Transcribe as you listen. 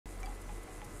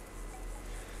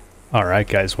Alright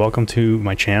guys, welcome to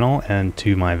my channel and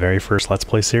to my very first Let's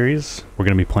Play series. We're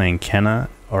going to be playing Kena,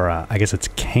 or I guess it's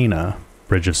Kena,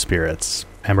 Bridge of Spirits.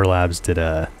 Ember Labs did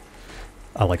a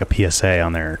PSA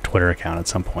on their Twitter account at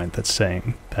some point that's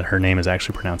saying that her name is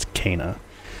actually pronounced Kena.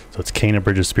 So it's Kena,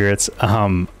 Bridge of Spirits.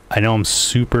 I know I'm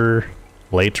super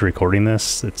late to recording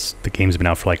this. The game's been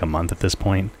out for like a month at this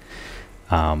point.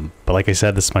 But like I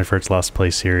said, this is my first Let's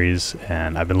Play series,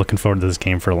 and I've been looking forward to this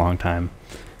game for a long time.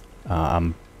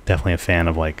 I'm definitely a fan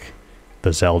of like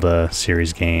the Zelda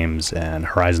series games and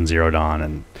Horizon Zero Dawn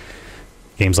and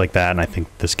games like that, and I think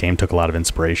this game took a lot of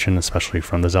inspiration, especially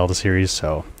from the Zelda series,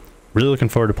 so really looking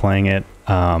forward to playing it.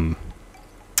 A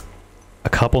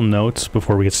couple notes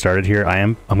before we get started here.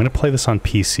 I'm going to play this on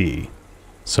PC,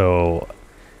 so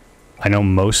I know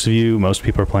most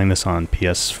people are playing this on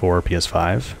PS4,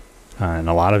 PS5, and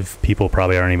a lot of people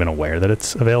probably aren't even aware that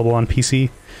it's available on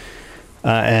PC.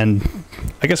 And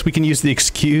I guess we can use the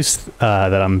excuse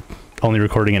that I'm only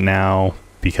recording it now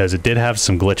because it did have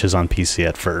some glitches on PC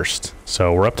at first.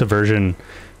 So we're up to version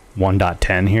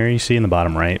 1.10 here, you see in the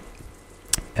bottom right.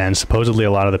 And supposedly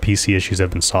a lot of the PC issues have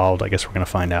been solved. I guess we're going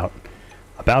to find out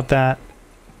about that.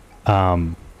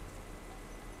 So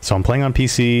I'm playing on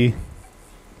PC.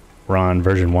 We're on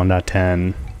version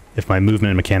 1.10. If my movement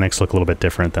and mechanics look a little bit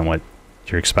different than what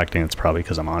you're expecting, it's probably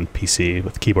because I'm on PC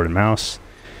with keyboard and mouse.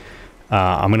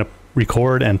 I'm going to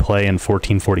record and play in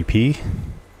 1440p,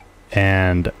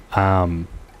 and I'm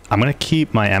going to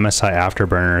keep my MSI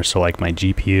Afterburner, so like my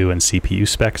GPU and CPU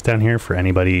specs down here for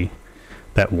anybody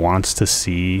that wants to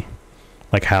see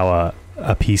like how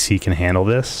a PC can handle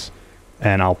this,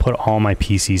 and I'll put all my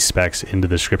PC specs in the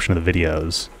description of the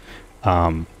videos.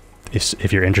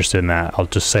 If you're interested in that, I'll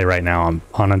just say right now I'm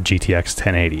on a GTX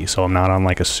 1080, so I'm not on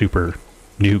like a super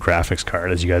new graphics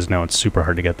card. As you guys know, it's super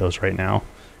hard to get those right now.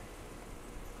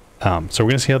 So we're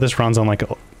going to see how this runs on like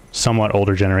a somewhat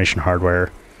older generation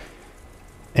hardware.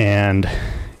 And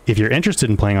if you're interested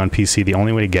in playing on PC, the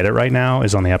only way to get it right now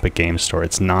is on the Epic Games Store.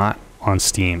 It's not on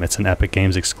Steam. It's an Epic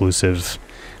Games exclusive.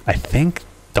 I think,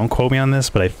 don't quote me on this,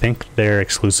 but I think their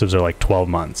exclusives are like 12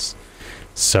 months.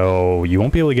 So you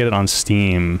won't be able to get it on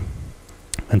Steam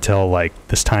until like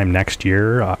this time next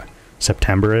year,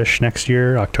 September-ish next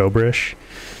year, October-ish.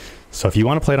 So if you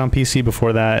want to play it on PC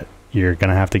before that, you're going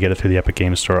to have to get it through the Epic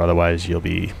Games Store, otherwise you'll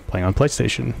be playing on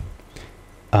PlayStation.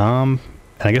 And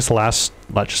I guess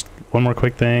just one more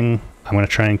quick thing. I'm going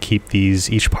to try and keep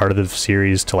each part of the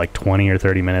series to like 20 or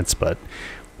 30 minutes, but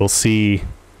we'll see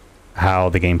how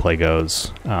the gameplay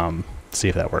goes. See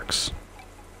if that works.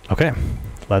 Okay,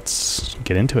 let's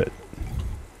get into it.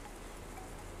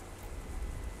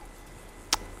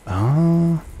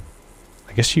 I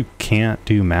guess you can't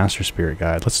do Master Spirit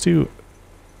Guide. Let's do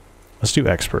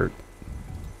Expert.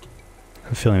 I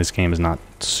have a feeling this game is not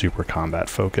super combat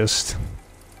focused,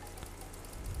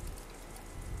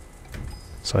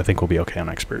 so I think we'll be okay on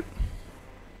Expert.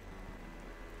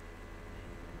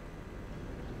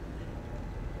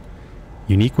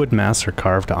 Unique wood masks are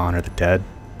carved to honor the dead.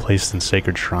 Placed in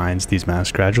sacred shrines, these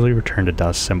masks gradually return to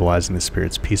dust, symbolizing the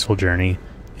spirit's peaceful journey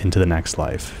into the next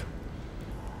life.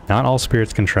 Not all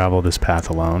spirits can travel this path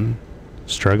alone.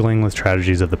 Struggling with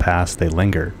tragedies of the past, they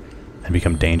linger and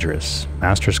become dangerous.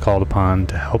 Masters called upon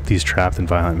to help these trapped in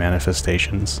violent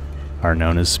manifestations are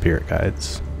known as spirit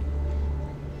guides.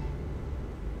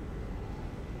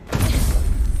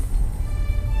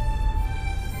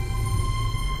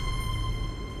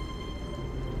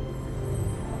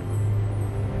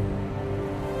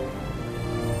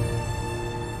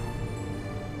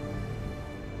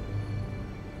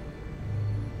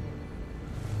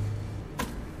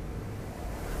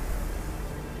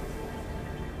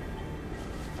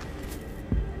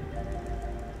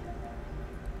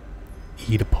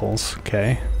 E to pulse,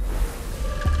 okay.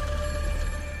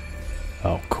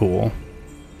 Oh, cool.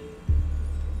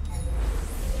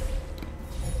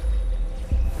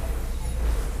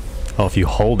 Oh, if you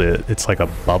hold it, it's like a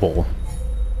bubble.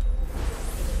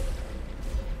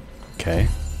 Okay,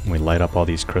 we light up all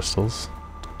these crystals.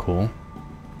 Cool.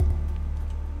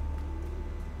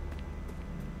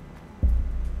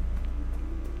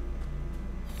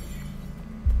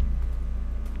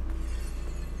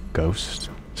 Ghost,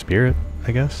 spirit,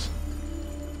 I guess.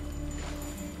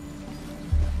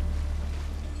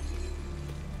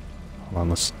 Hold on,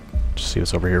 let's just see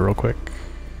what's over here real quick.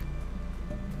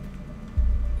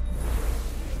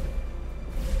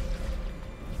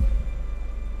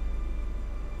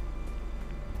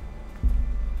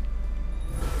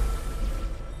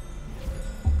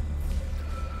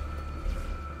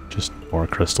 Just more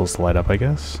crystals to light up, I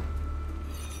guess.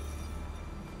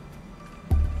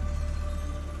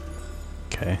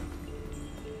 Okay.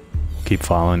 keep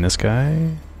following this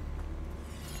guy.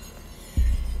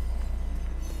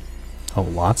 Oh,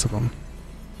 lots of them.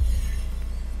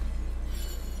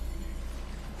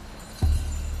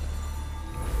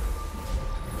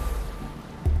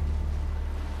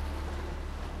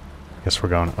 Guess we're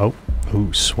going. Oh,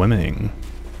 ooh, swimming.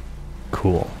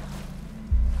 Cool.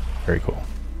 Very cool.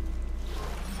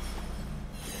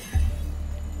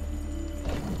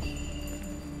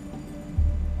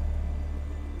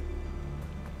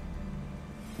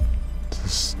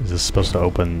 Is this supposed to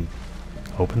open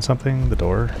something? The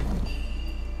door?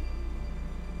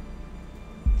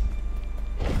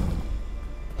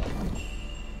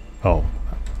 Oh.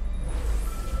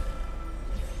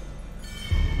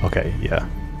 Okay, yeah.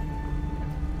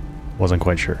 Wasn't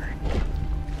quite sure.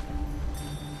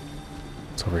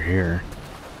 It's over here.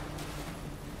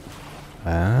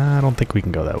 I don't think we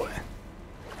can go that way.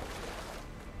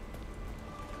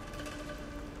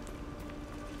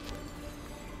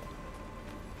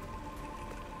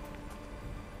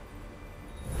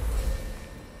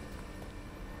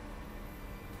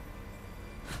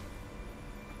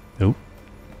 Nope.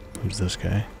 Who's this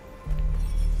guy?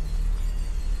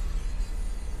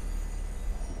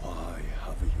 Why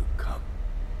have you come?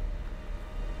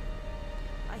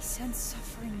 I sense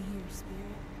suffering here,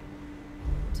 Spirit.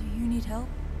 Do you need help?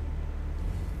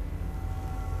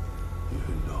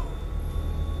 You know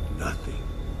nothing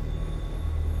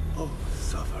of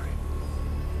suffering.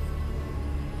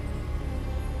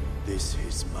 This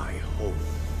is my home,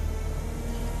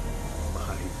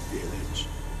 my village.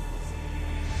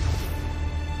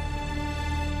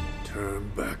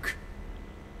 Turn back,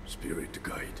 Spirit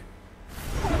Guide.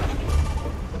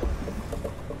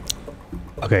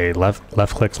 Okay,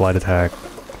 left click light attack,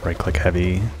 right click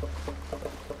heavy.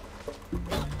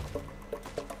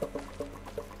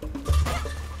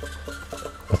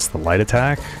 That's the light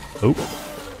attack. Oh,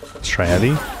 let's try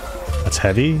heavy. That's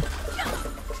heavy.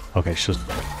 Okay, she's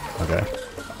okay.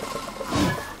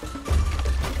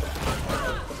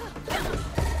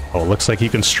 Oh, looks like you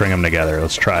can string them together.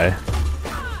 Let's try.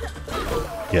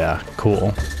 Yeah,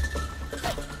 cool.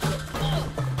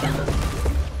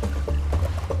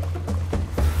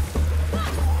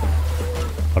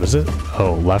 What is it?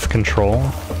 Oh, left control.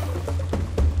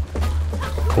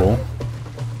 Cool.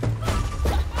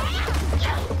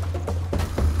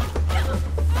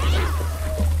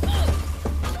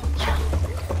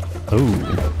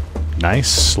 Ooh, nice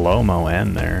slow-mo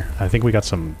end there. I think we got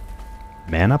some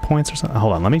mana points or something.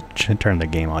 Hold on, let me turn the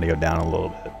game audio down a little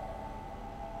bit.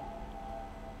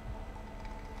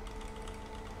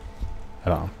 I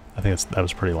don't know. I think that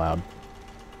was pretty loud.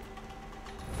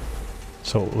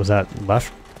 So was that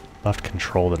left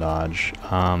control to dodge?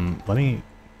 Let me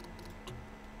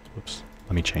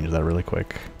change that really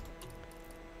quick.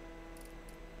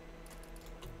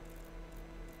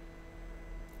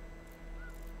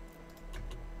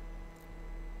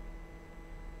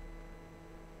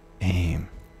 Aim.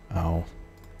 Oh.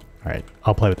 Alright,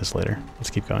 I'll play with this later.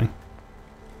 Let's keep going.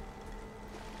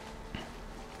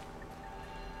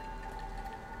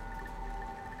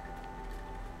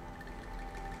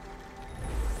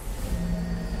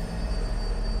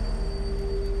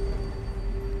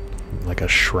 Like a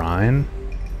shrine?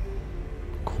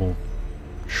 Cool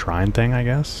shrine thing, I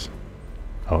guess?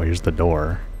 Oh, here's the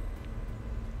door.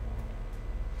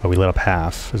 Oh, we lit up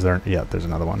half. Is there... Yeah, there's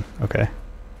another one. Okay.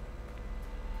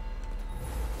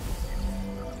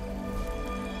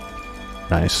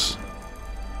 Nice.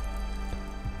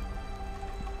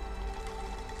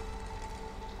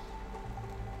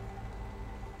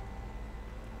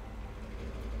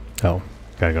 Oh,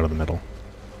 gotta go to the middle.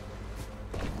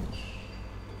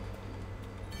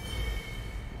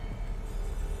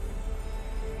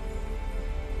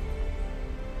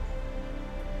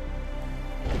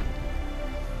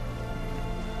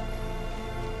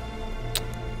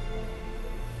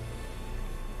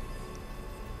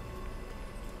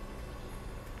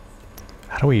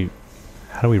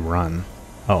 How do we run?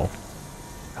 Oh.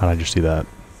 How did I just do that?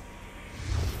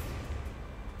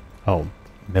 Oh,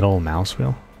 middle mouse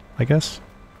wheel, I guess?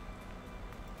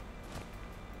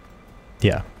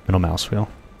 Yeah, middle mouse wheel.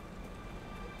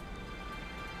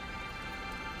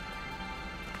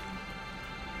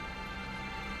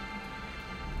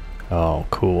 Oh,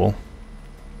 cool.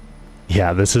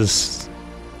 Yeah, this is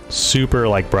super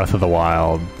like Breath of the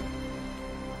Wild.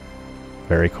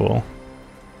 Very cool.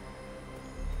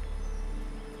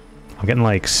 I'm getting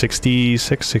like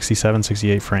 66, 67,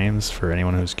 68 frames for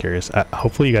anyone who's curious.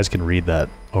 Hopefully you guys can read that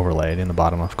overlaid in the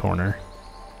bottom left corner.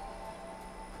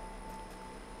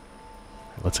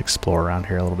 Let's explore around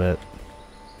here a little bit.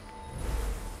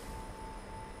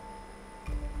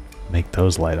 Make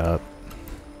those light up.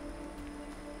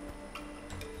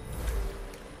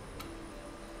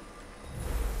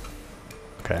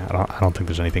 Okay, I don't think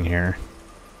there's anything here.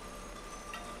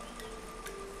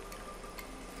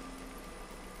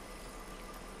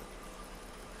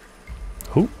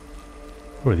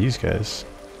 Who are these guys?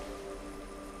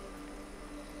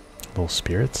 Little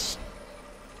spirits.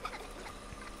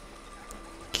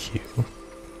 Cute.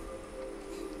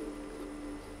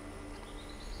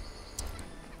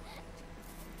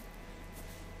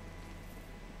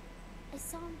 I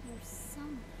saw him here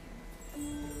somewhere.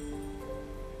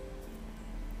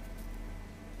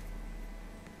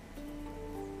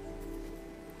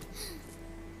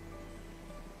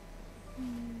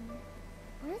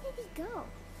 Where did he go?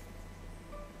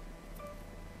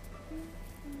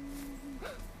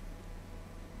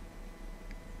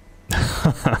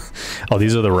 Oh,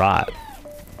 these are the rot.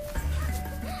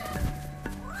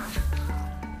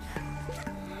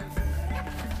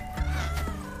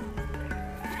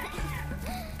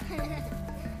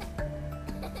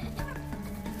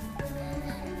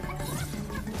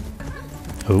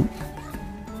 Oh.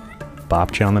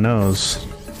 Bopped you on the nose.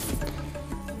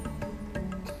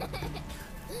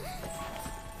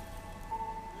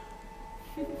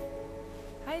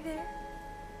 Hi there.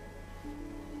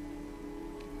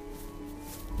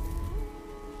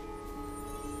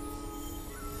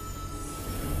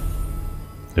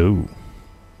 Ooh.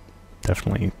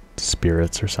 Definitely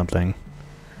spirits or something.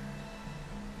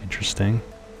 Interesting.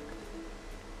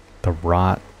 The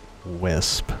rot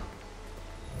wisp.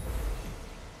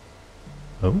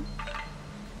 Oh.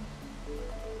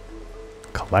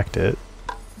 Collect it.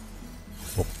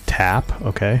 We'll tap,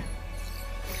 okay.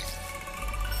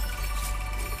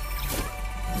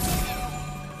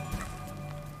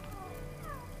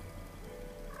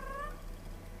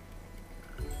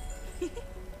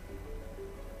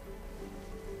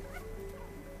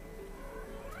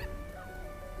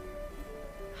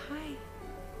 Hi.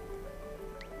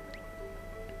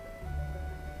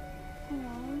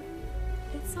 Oh,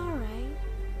 It's all right.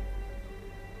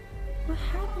 What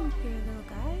happened here, little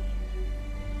guy?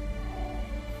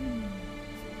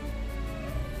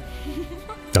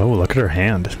 Oh, look at her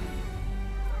hand.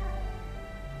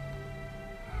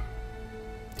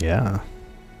 Yeah.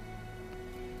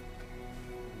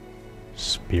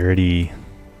 Spirity.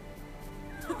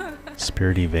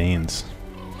 Spirity veins.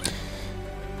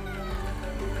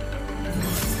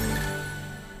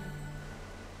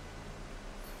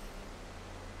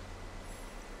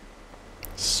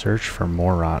 Search for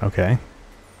more rot. Okay.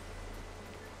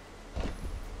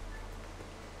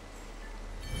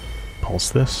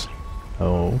 Pulse this.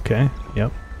 Oh, okay.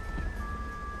 Yep.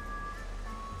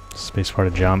 Spacebar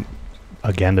to jump.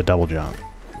 Again to double jump.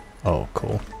 Oh,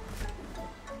 cool.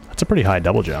 That's a pretty high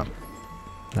double jump.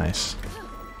 Nice.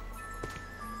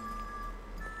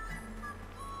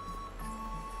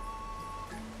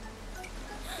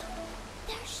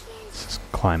 there she is. Let's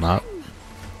just climb up.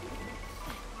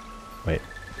 Wait.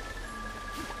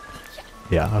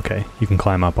 Yeah, okay. You can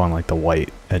climb up on like the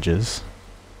white edges.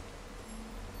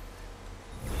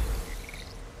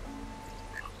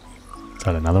 Is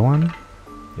that another one?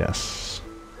 Yes.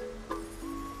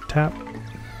 Tap.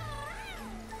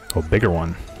 Oh, bigger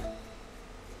one.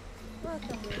 Welcome,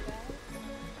 little guy.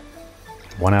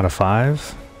 1 out of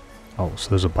 5. Oh, so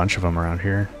there's a bunch of them around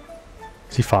here.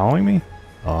 Is he following me?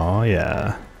 Oh,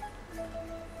 yeah.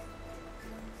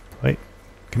 Wait.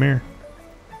 Come here.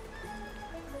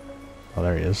 Oh,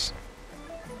 there he is.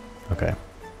 Okay.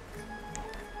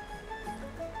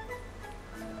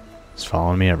 He's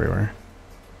following me everywhere.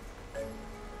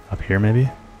 Up here, maybe?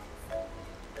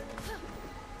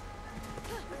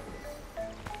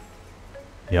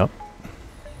 Yep.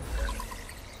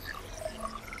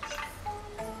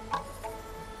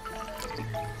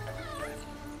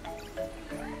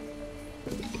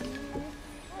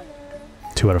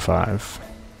 Two out of 5.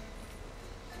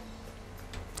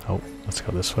 Oh, let's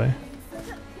go this way.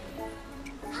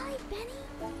 Hi, Benny.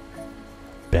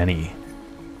 Benny.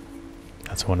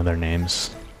 That's one of their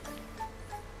names.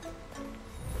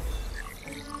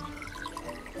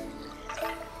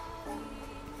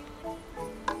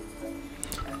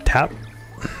 Tap.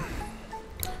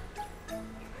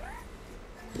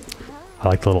 I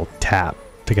like the little tap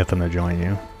to get them to join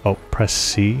you. Oh, press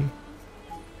C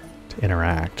to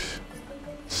interact.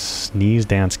 Sneeze,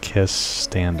 dance, kiss,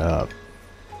 stand up.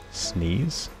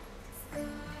 Sneeze? Do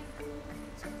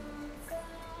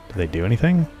they do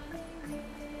anything?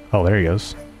 Oh, there he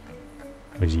goes.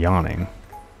 He's yawning.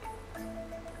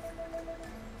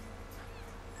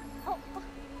 Oh,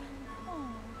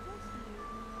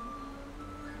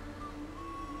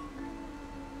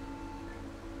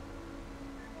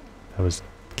 That was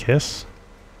kiss?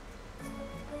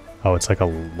 Oh, it's like a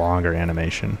longer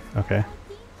animation. Okay.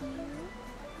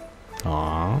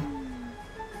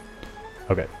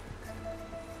 Okay.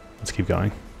 Let's keep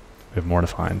going. We have more to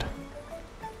find.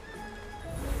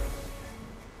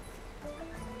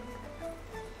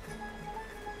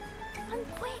 Run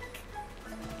quick.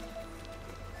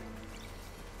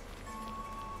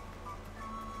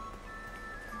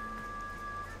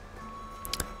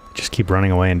 Just keep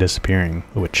running away and disappearing.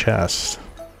 Ooh, a chest.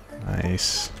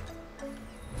 Nice.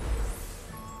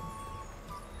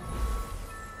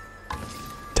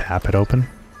 Tap it open.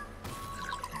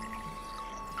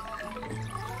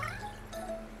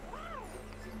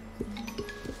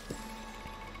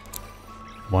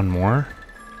 One more.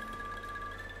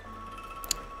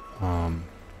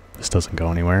 This doesn't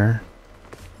go anywhere.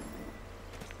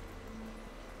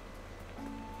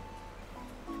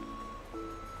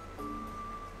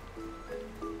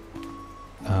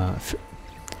 I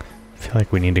feel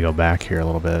like we need to go back here a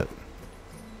little bit.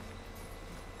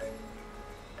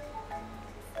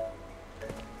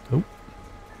 Oop.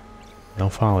 No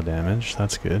follow damage.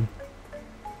 That's good.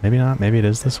 Maybe not. Maybe it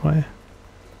is this way.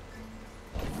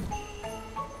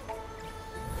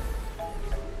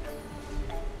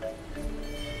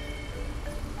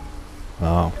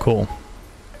 Oh, cool.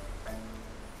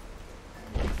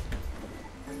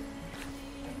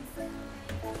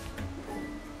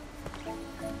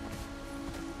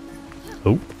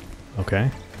 Oh,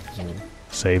 okay.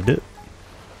 Saved it.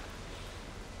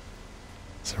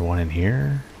 Is there one in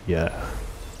here? Yeah.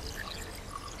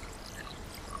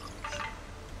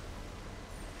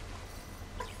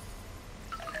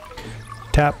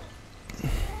 Tap.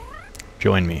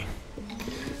 Join me.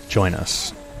 Join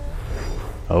us.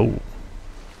 Oh.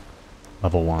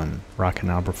 Level 1. Rock can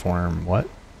now perform what?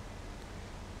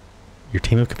 Your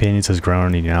team of companions has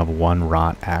grown and you now have one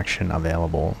rot action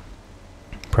available.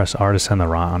 Press R to send the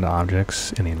rot onto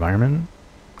objects in the environment.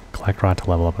 Collect rot to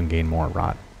level up and gain more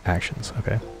rot actions.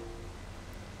 Okay.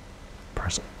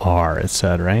 Press R, it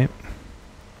said, right?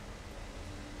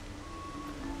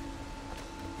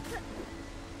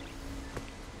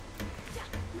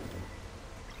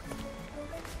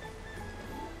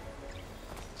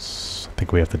 So I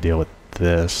think we have to deal with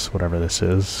this, whatever this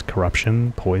is.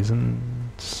 Corruption,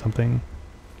 poison, something.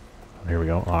 Oh, here we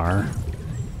go. R.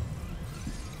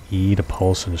 E to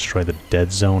pulse and destroy the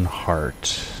dead zone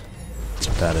heart. That's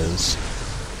what that is.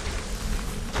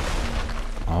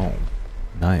 Oh,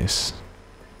 nice.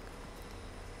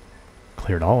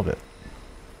 Cleared all of it.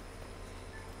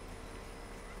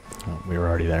 Oh, we were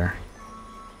already there.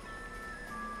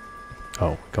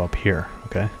 Oh, go up here.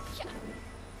 Okay.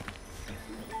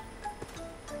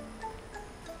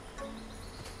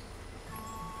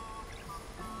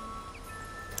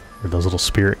 Where'd those little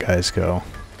spirit guys go?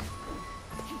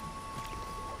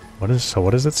 What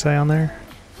does it say on there?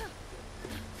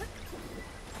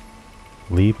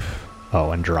 Leap.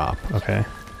 Oh, and drop. Okay.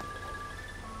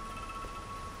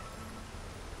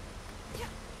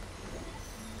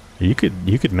 You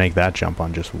could make that jump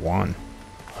on just one.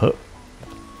 Huh.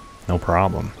 No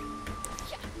problem.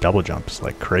 Double jumps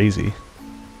like crazy.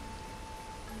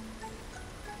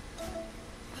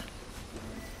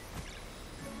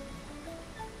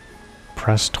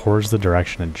 Press towards the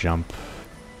direction and jump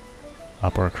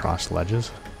up or across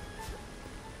ledges.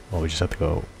 Well, we just have to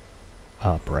go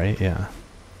up, right? Yeah.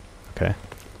 Okay.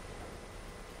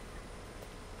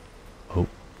 Oh.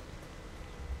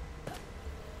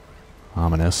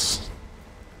 Ominous.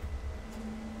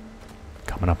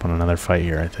 Coming up on another fight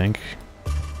here, I think.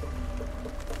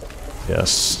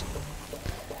 Yes.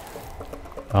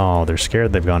 Oh, they're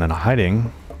scared they've gone into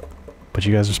hiding. But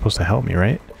you guys are supposed to help me,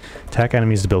 right? Attack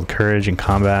enemies to build courage in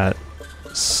combat.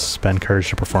 Spend courage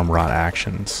to perform rot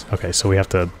actions. Okay, so they have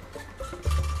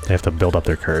to build up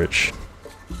their courage.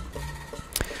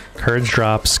 Courage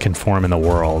drops can form in the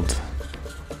world.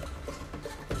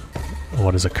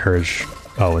 What is a courage?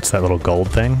 Oh, it's that little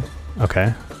gold thing?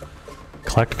 Okay.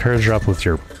 Collect courage drop with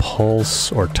your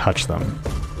pulse or touch them.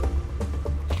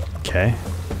 Okay.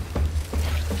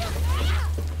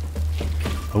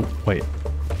 Oh, wait.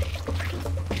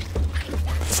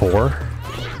 4?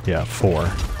 Yeah,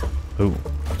 4. Ooh.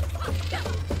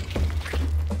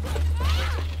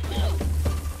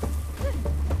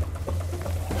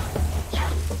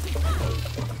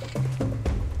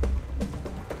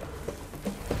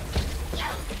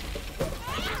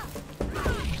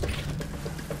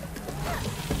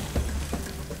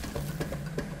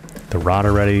 The rod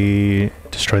already.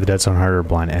 Destroy the dead zone heart or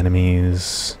blind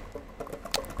enemies.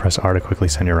 Press R to quickly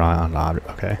send your rod on object.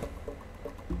 Okay.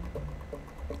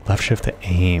 Left shift to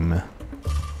aim. And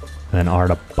then R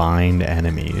to bind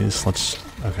enemies. Let's...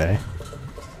 okay.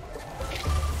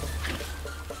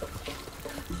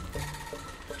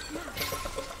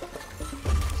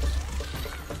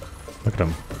 Look at him.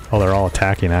 Oh, they're all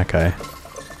attacking that guy.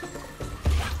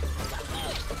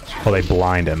 Oh, they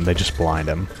blind him. They just blind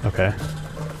him. Okay.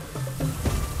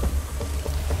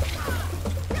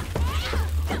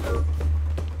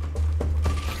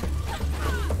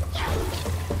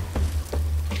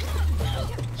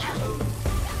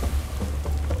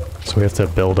 So we have to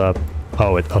build up.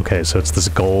 Oh, okay, so it's this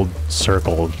gold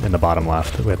circle in the bottom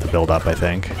left that we have to build up, I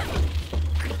think.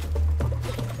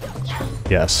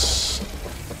 Yes.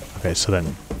 Okay, so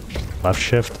then left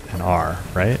shift and R,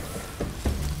 right?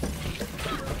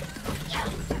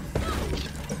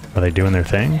 Are they doing their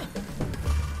thing?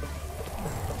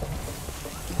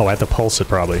 Oh, I have to pulse it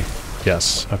probably.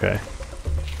 Yes, okay.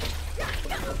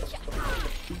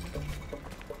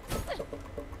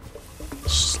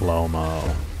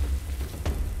 Slow-mo.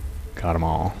 Got them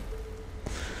all.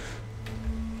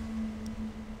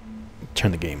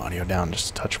 Turn the game audio down just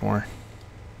a touch more.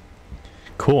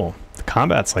 Cool. The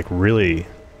combat's like really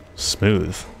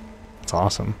smooth. It's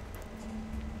awesome.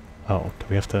 Oh, do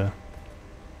we have to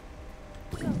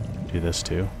do this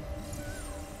too?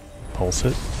 Pulse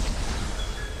it.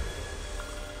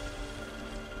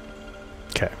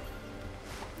 Okay.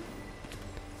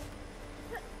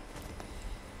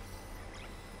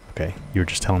 Okay, you were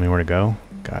just telling me where to go?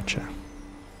 Gotcha.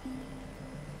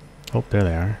 Oh, there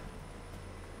they are.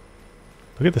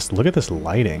 Look at this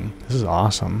lighting. This is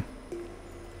awesome.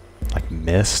 Like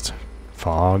mist,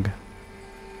 fog.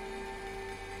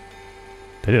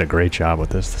 They did a great job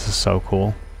with this. This is so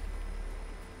cool.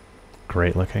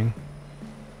 Great looking.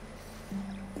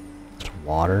 Just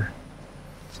water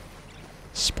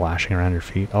splashing around your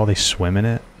feet. Oh, they swim in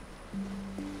it.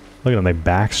 Look at them, they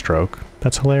backstroke.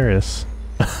 That's hilarious.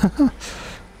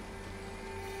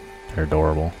 They're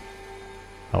adorable.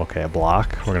 Okay, a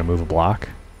block. We're gonna move a block.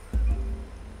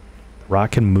 The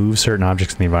rod can move certain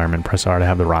objects in the environment. Press R to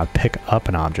have the rod pick up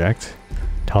an object.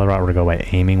 Tell the rod where to go by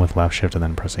aiming with left shift and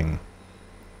then pressing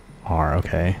R.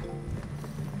 Okay.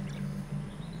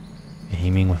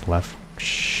 Aiming with left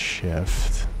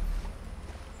shift.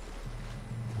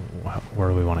 Where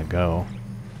do we want to go?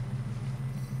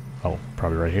 Oh,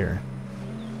 probably right here.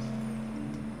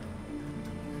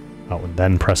 Oh, and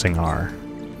then pressing R.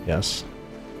 Yes.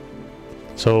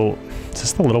 So, is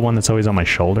this the little one that's always on my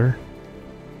shoulder?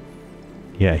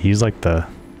 Yeah, he's like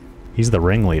he's the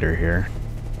ringleader here.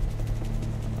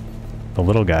 The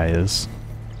little guy is.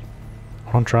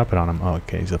 I don't drop it on him. Oh,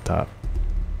 okay, he's up top.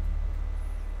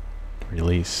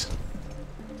 Release.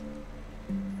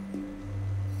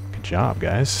 Good job,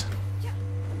 guys.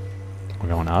 We're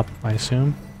going up, I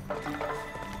assume.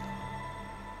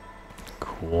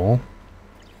 Cool.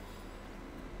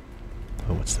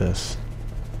 Oh, what's this?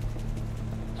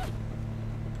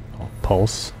 Oh,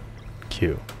 pulse.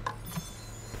 Q.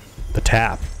 The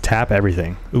tap. Tap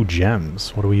everything. Ooh,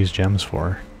 gems. What do we use gems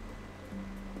for?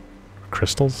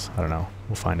 Crystals? I don't know.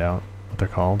 We'll find out what they're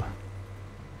called.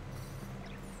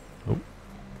 Oh.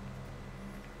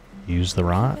 Use the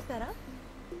rod. Pick that up?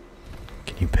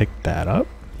 Can you pick that up?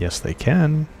 Yes, they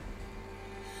can.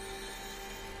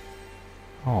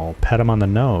 Oh, pet him on the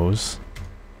nose.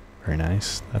 Very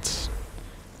nice. That's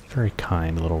very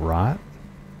kind, little rot.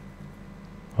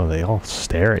 Oh, they all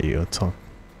stare at you. It's all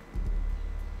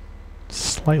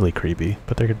slightly creepy,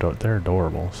 but they're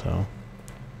adorable, so.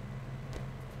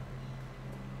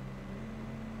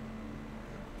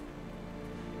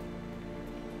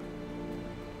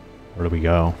 Where do we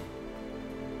go?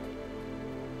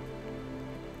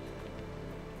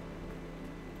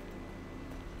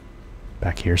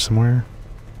 Back here somewhere?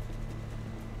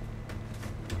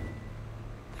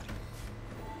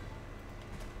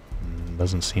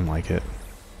 Doesn't seem like it.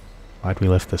 Why'd we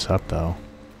lift this up, though?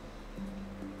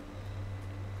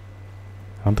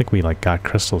 I don't think we, like, got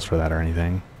crystals for that or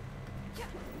anything.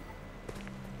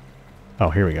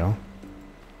 Oh, here we go.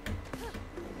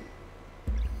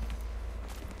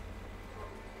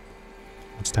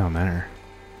 What's down there?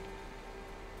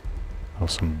 Oh,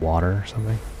 some water or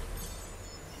something?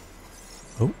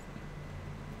 Oh.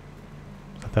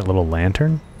 Is that little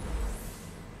lantern?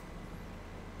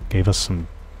 Gave us some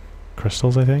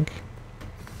crystals, I think.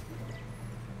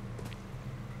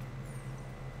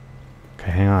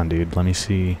 Okay, hang on, dude. Let me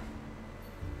see.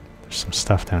 There's some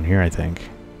stuff down here, I think.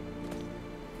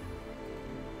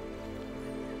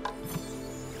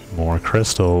 More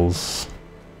crystals.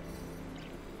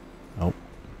 Oh.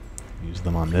 Use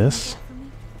them on this.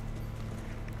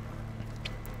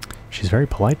 She's very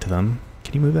polite to them.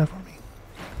 Can you move that for me?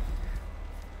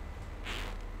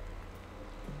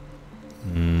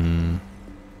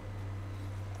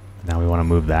 Now we want to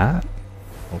move that.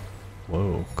 Oh,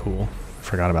 whoa, cool. I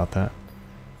forgot about that.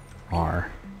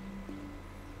 R.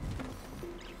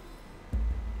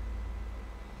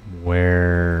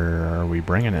 Where are we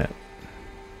bringing it?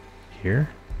 Here?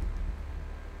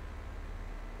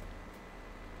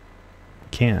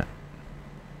 Can't.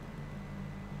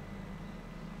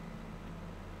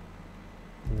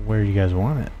 Where do you guys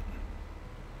want it?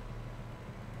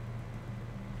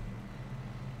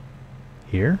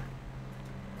 Here?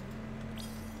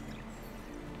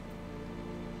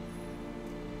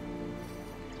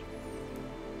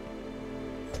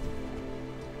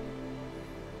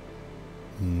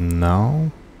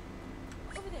 No.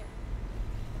 Over there.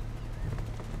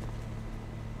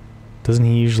 Doesn't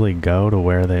he usually go to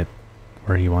where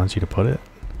he wants you to put it?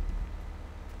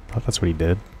 I thought that's what he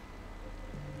did.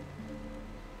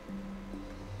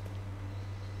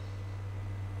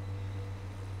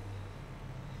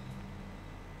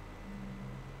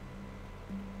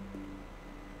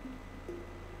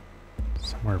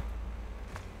 Somewhere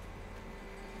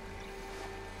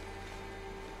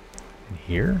in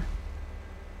here?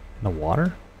 In the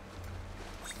water?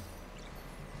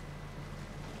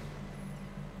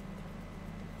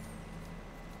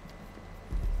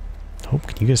 Oh,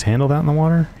 can you guys handle that in the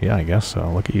water? Yeah, I guess so.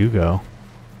 Look at you go.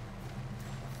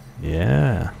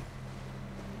 Yeah.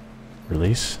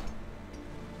 Release.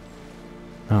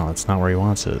 No, that's not where he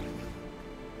wants it.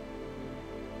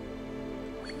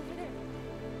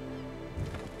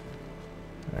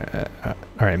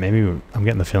 Alright, maybe I'm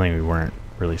getting the feeling we weren't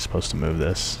really supposed to move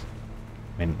this.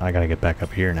 I mean, I gotta get back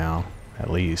up here now,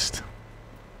 at least.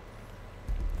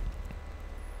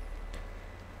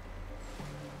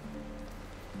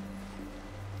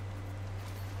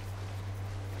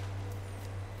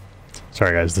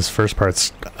 Sorry guys, this first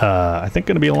part's I think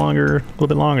gonna be a little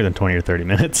bit longer than 20 or 30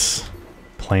 minutes.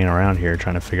 Playing around here,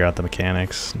 trying to figure out the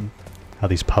mechanics and how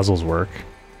these puzzles work.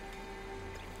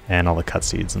 And all the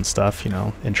cutscenes and stuff, you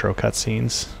know, intro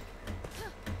cutscenes.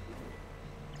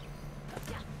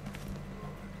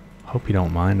 Hope you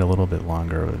don't mind a little bit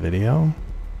longer of a video.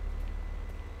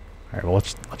 Alright, well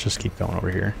let's just keep going over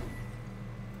here.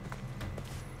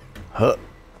 Huh.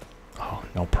 Oh,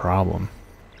 no problem.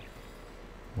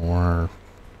 More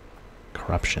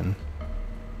corruption.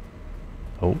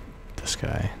 Oh, this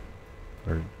guy.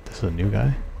 Or this is a new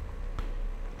guy?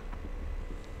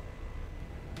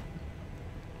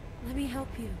 Let me help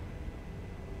you.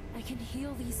 I can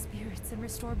heal these spirits and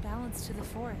restore balance to the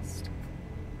forest.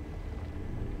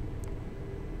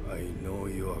 I know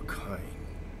you are kind.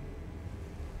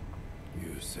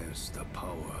 You sense the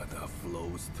power that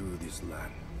flows through this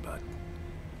land, but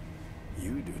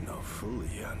you do not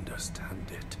fully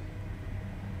understand it.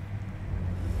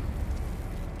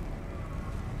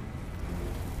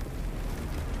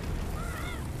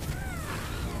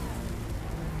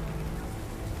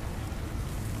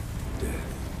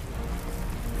 Death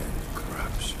and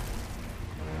corruption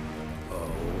are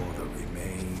all that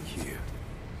remain here.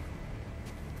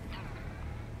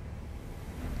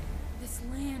 This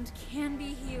land can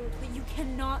be healed, but you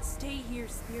cannot stay here,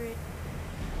 Spirit.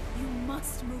 You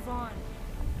must move on.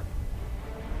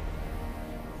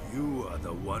 You are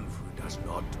the one who does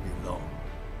not belong.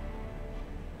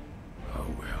 I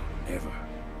will never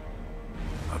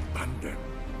abandon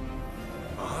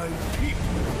my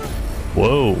people.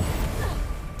 Whoa.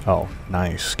 Oh,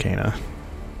 nice, Kana.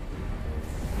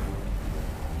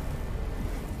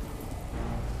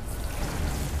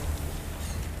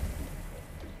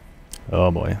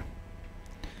 Oh boy.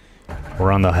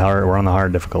 We're on the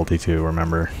hard difficulty too,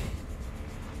 remember.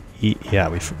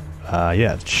 Yeah,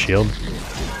 yeah, shield.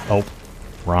 Oh,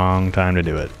 wrong time to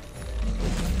do it.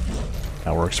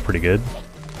 That works pretty good.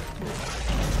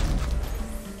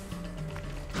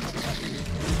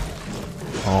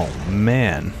 Oh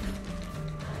man.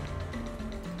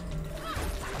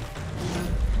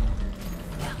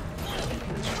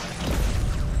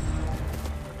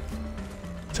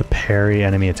 To parry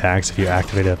enemy attacks if you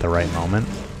activate it at the right moment.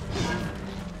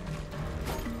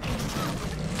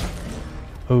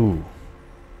 Oh.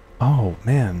 Oh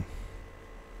man.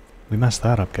 We messed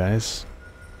that up, guys.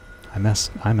 I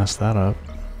messed that up.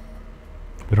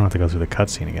 We don't have to go through the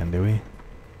cutscene again, do we?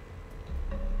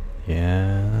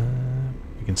 Yeah.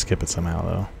 We can skip it somehow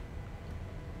though.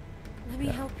 Let me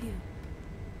help you.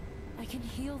 I can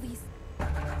heal these.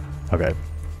 Okay.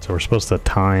 So we're supposed to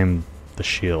time the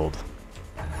shield.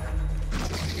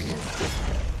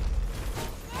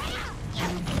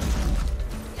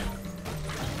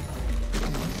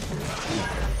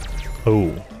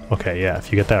 Oh, okay, yeah,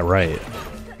 if you get that right.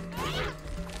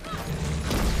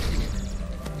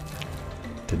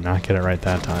 Did not get it right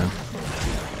that time.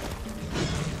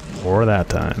 Or that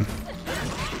time.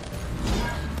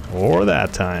 Or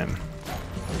that time.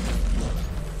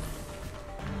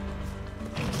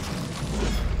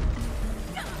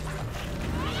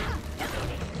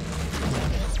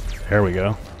 There we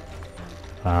go.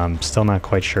 Still not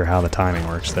quite sure how the timing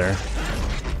works there.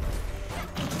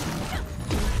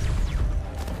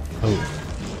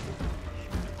 Oh.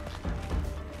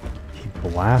 He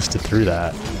blasted through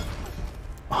that.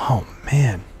 Oh,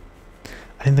 man.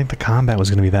 I didn't think the combat was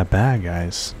going to be that bad,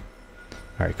 guys.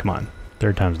 Alright, come on.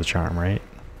 Third time's the charm, right?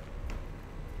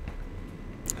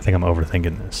 I think I'm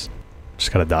overthinking this.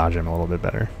 Just gotta dodge him a little bit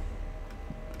better.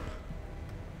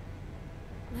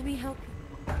 Let me help you.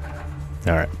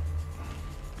 Alright.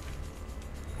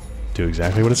 Do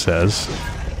exactly what it says.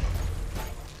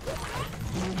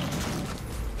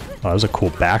 Oh, that was a cool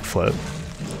backflip.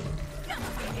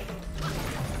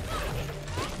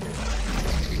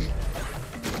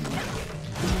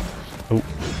 Oh.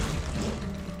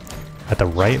 At the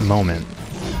right moment.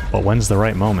 But when's the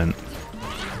right moment?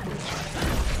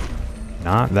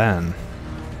 Not then.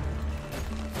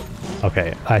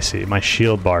 Okay, I see. My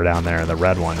shield bar down there, the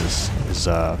red one, is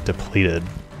depleted.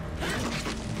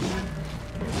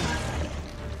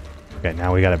 Okay,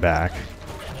 now we got it back.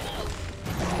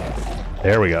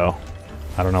 There we go.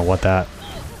 I don't know what that...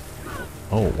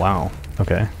 Oh, wow.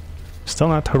 Okay. Still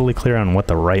not totally clear on what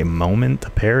the right moment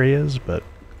to parry is, but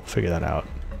we'll figure that out.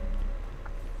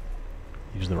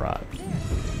 Use the rod.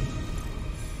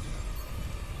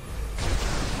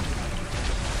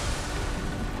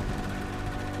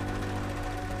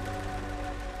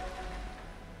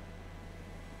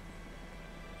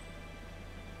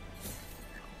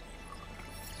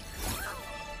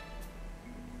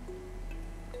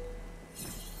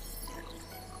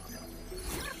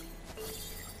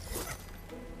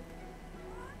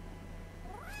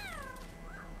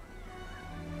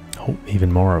 Oh,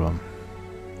 even more of them.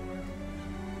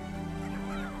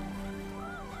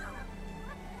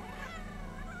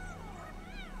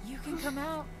 You can come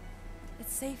out.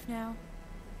 It's safe now.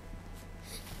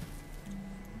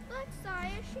 Look,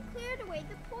 Saya, she cleared away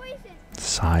the poison.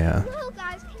 Saya. Little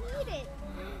guys can eat it.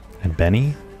 And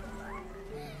Benny?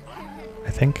 I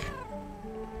think.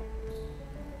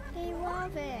 They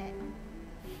love it.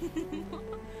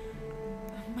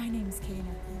 My name's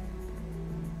Kana.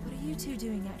 What are you two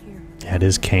doing out here? Yeah, it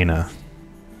is Kana.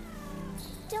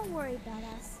 Don't worry about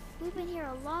us. We've been here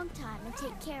a long time and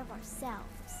take care of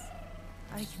ourselves.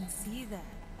 I can see that.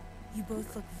 You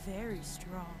both look very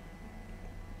strong.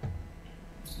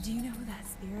 Do you know who that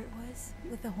spirit was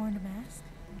with the horned mask?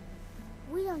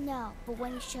 We don't know, but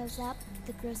when he shows up,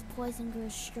 the girl's poison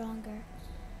grows stronger.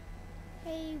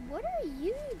 Hey, what are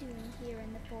you doing here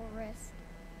in the forest?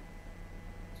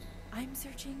 I'm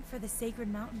searching for the sacred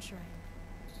mountain shrine.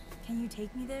 Can you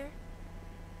take me there?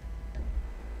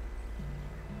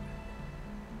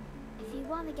 If you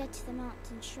want to get to the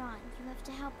mountain shrine, you have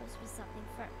to help us with something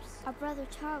first. Our brother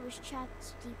Taro was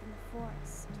trapped deep in the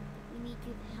forest. We need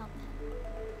you to help him.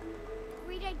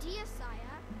 Great idea,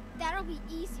 Saya. That'll be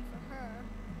easy for her.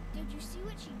 Did you see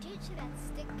what she did to that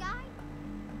stick guy?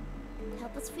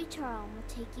 Help us free Taro and we'll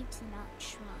take you to the mountain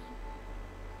shrine.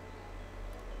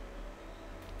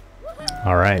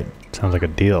 Alright, sounds like a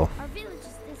deal. Our village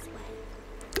is this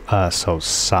way. So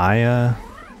Saya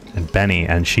and Benny,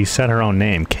 and she said her own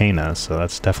name, Kana, so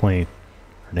that's definitely,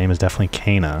 her name is definitely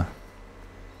Kana.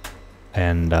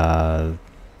 And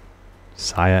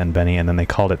Saya and Benny, and then they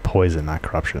called it poison, not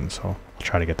corruption, so I'll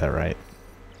try to get that right.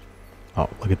 Oh,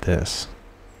 look at this.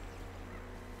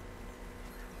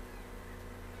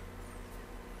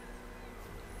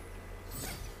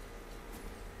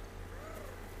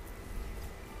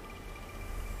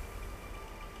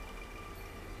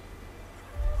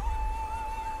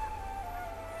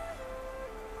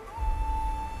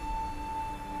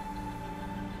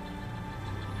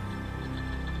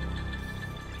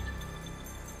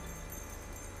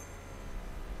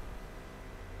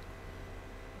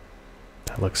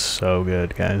 That looks so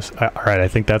good, guys. Alright, I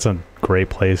think that's a great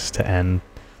place to end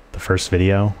the first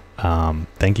video.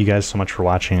 Thank you guys so much for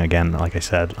watching. Again, like I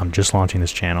said, I'm just launching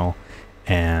this channel,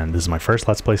 and this is my first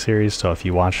Let's Play series, so if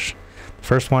you watched the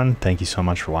first one, thank you so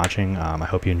much for watching. I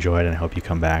hope you enjoyed, and I hope you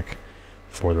come back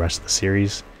for the rest of the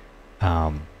series.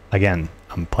 Again,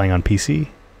 I'm playing on PC,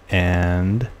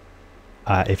 and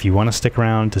if you want to stick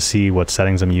around to see what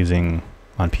settings I'm using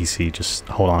on PC, just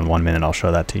hold on 1 minute. I'll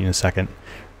show that to you in a second,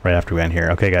 right after we end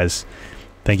here. Okay, guys,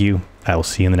 thank you. I will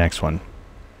see you in the next one.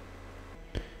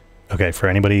 Okay, for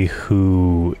anybody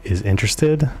who is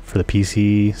interested, for the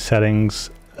PC settings,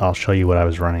 I'll show you what I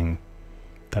was running.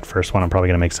 That first one, I'm probably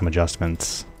going to make some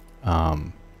adjustments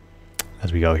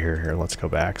as we go here. Here, let's go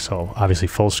back. So obviously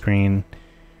full screen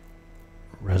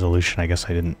resolution. I guess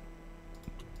I didn't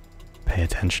pay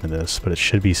attention to this, but it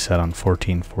should be set on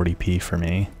 1440p for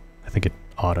me. I think it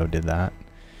auto did that.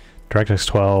 DirectX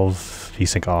 12,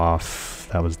 VSync off.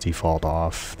 That was default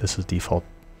off. This is default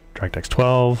DirectX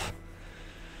 12.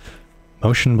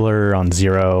 Motion blur on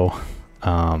 0.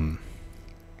 And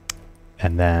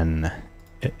then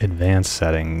advanced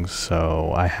settings.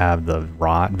 So I have the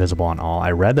rot visible on all.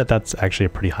 I read that that's actually a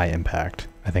pretty high impact.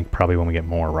 I think probably when we get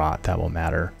more rot, that will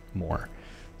matter more.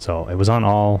 So it was on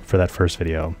all for that first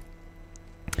video.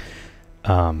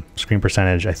 Screen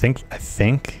percentage, I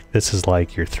think this is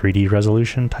like your 3D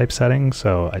resolution type setting,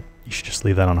 so you should just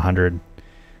leave that on 100.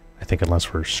 I think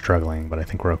unless we're struggling, but I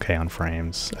think we're okay on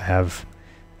frames. I have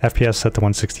FPS set to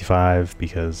 165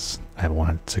 because I have a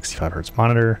 165 hertz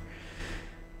monitor.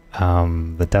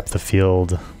 The depth of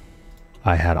field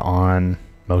I had on.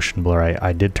 Motion blur,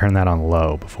 I did turn that on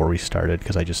low before we started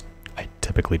because I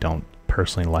typically don't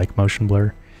personally like motion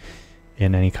blur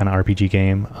in any kind of RPG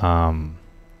game.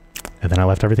 And then I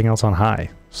left everything else on high.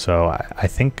 So I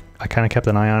think I kind of kept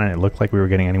an eye on it. It looked like we were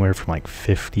getting anywhere from like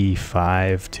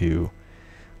 55 to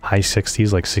high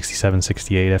 60s, like 67,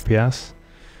 68 FPS,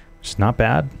 which is not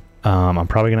bad. I'm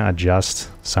probably going to adjust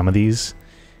some of these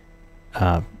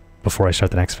before I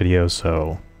start the next video.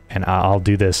 And I'll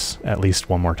do this at least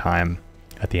one more time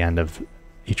at the end of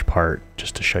each part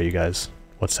just to show you guys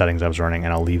what settings I was running,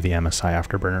 and I'll leave the MSI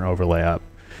Afterburner overlay up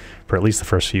for at least the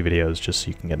first few videos just so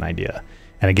you can get an idea.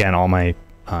 And again, all my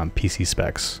PC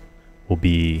specs will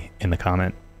be in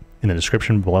the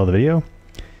description below the video,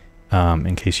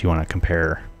 in case you want to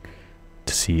compare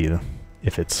to see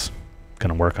if it's going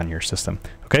to work on your system.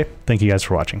 Okay, thank you guys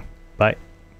for watching. Bye.